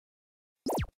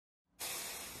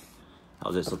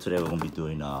How's it? So today we're gonna be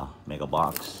doing mega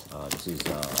box. This is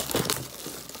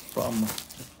from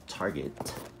Target.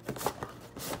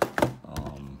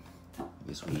 I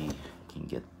guess we can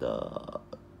get the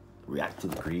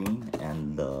reactive green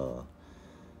and the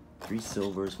 3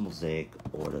 silvers mosaic,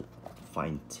 or the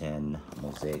fine 10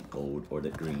 mosaic gold, or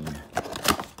the green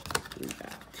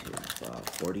reactive.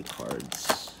 40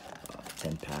 cards,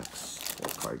 10 packs, 4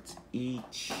 cards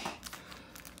each.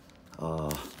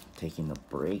 Taking a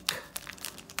break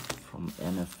from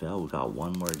NFL. We got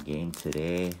one more game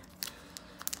today.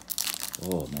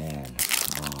 Oh man,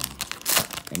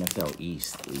 NFL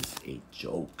East is a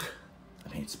joke.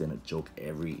 I mean, it's been a joke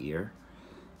every year,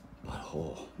 but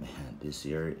oh man, this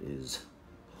year is,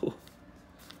 oh,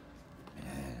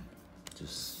 man,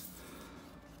 just,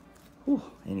 oh.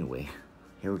 Anyway,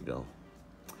 here we go.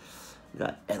 We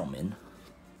got Edelman,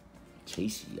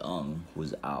 Chase Young,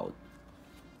 who's out.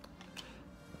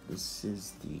 This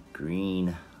is the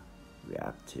green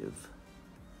reactive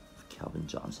of Calvin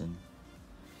Johnson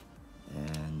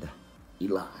and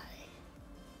Eli.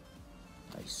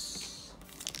 Nice.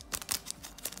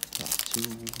 Got 2.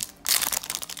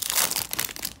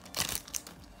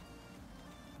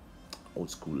 Old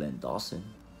school Len Dawson,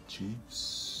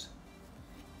 Chiefs.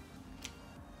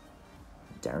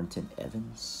 Darrington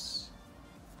Evans.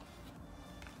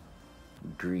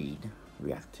 Green,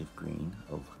 reactive green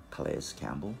of Calais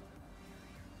Campbell.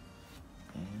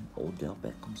 And Odell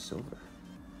Beckham silver.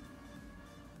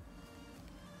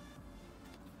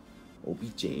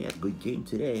 OBJ had a good game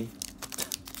today.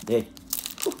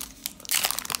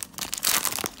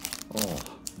 Oh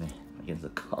man, against the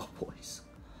Cowboys.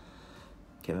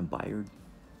 Kevin Byard,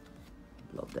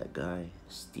 love that guy.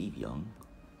 Steve Young,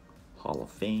 Hall of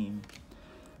Fame.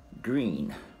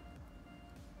 Green,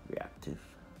 reactive,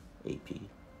 AP.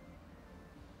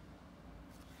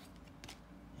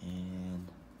 And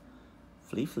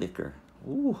Flea Flicker.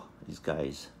 Ooh, these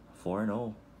guys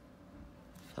 4-0.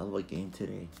 Hell of a game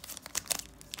today.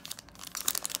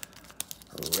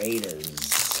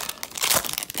 Raiders.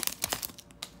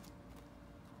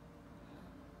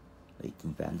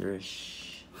 Leighton Vander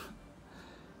Esch.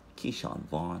 Keyshawn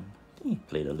Vaughn. He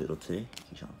played a little today.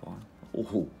 Keyshawn Vaughn.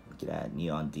 Oh, look at that.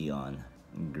 Neon Dion.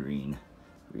 Green.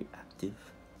 Reactive.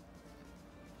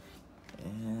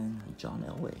 And John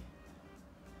Elway.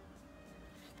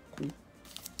 Cool.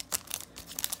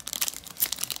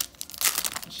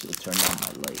 I should have turned on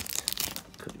my light.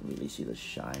 Couldn't really see the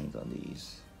shines on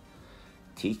these.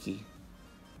 Tiki.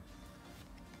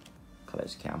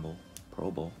 Calais Campbell.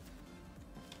 Pro Bowl.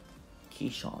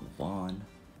 Keyshawn Vaughn.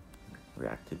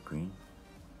 Reactive green.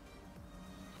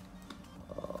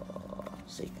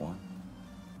 Saquon.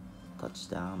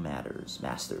 Touchdown matters.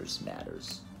 Masters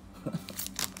matters.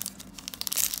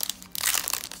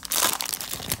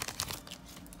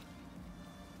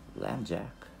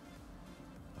 Lamjack.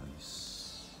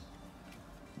 Nice.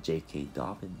 J.K.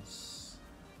 Dobbins.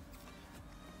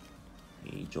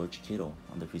 Hey, George Kittle.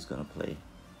 Wonder if he's gonna play.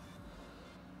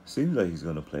 Seems like he's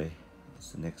gonna play.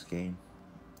 It's the next game.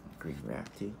 Green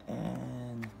reactive.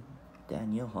 And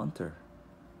Daniel Hunter.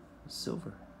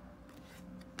 Silver.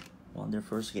 Won their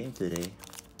first game today.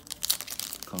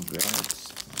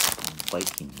 Congrats,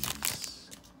 Vikings.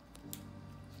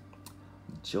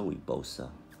 Joey Bosa.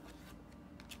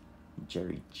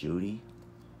 Jerry Jeudy.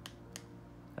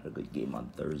 Had a good game on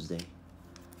Thursday.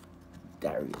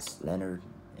 Darius Leonard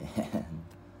and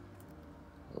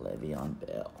Le'Veon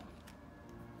Bell.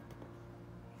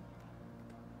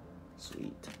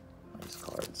 Sweet. Nice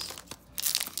cards.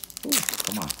 Ooh,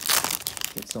 come on.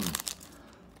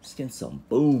 Let's get some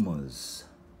boomers.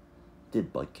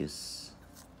 Did Butkus.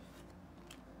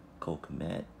 Cole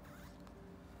Kmet.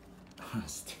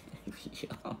 Steve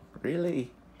Young.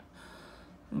 Really?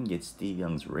 Get Steve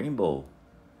Young's rainbow.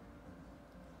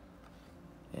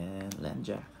 And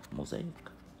Lamjack. Mosaic.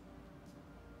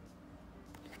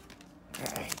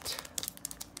 Alright.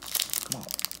 Come on.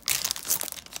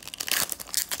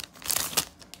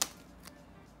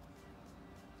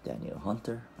 Daniel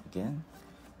Hunter again.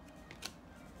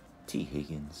 T.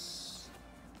 Higgins.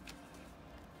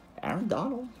 Aaron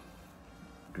Donald.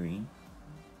 Green.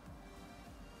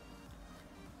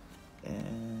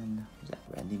 And who's that?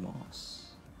 Randy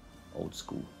Moss. Old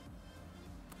school.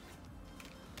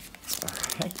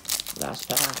 Alright, last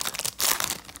pack.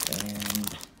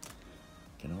 And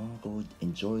can all go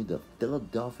enjoy the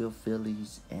Philadelphia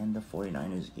Phillies and the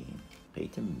 49ers game.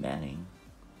 Peyton Manning.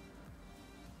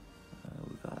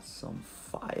 We got some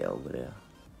fire over there.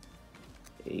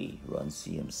 A Run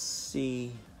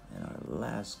CMC. And our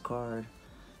last card.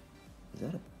 Is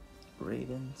that a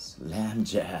Ravens?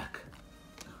 Lamjack.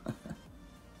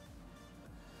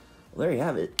 Well, there you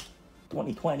have it.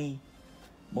 2020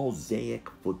 Mosaic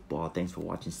football. Thanks for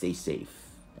watching. Stay safe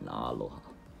and aloha.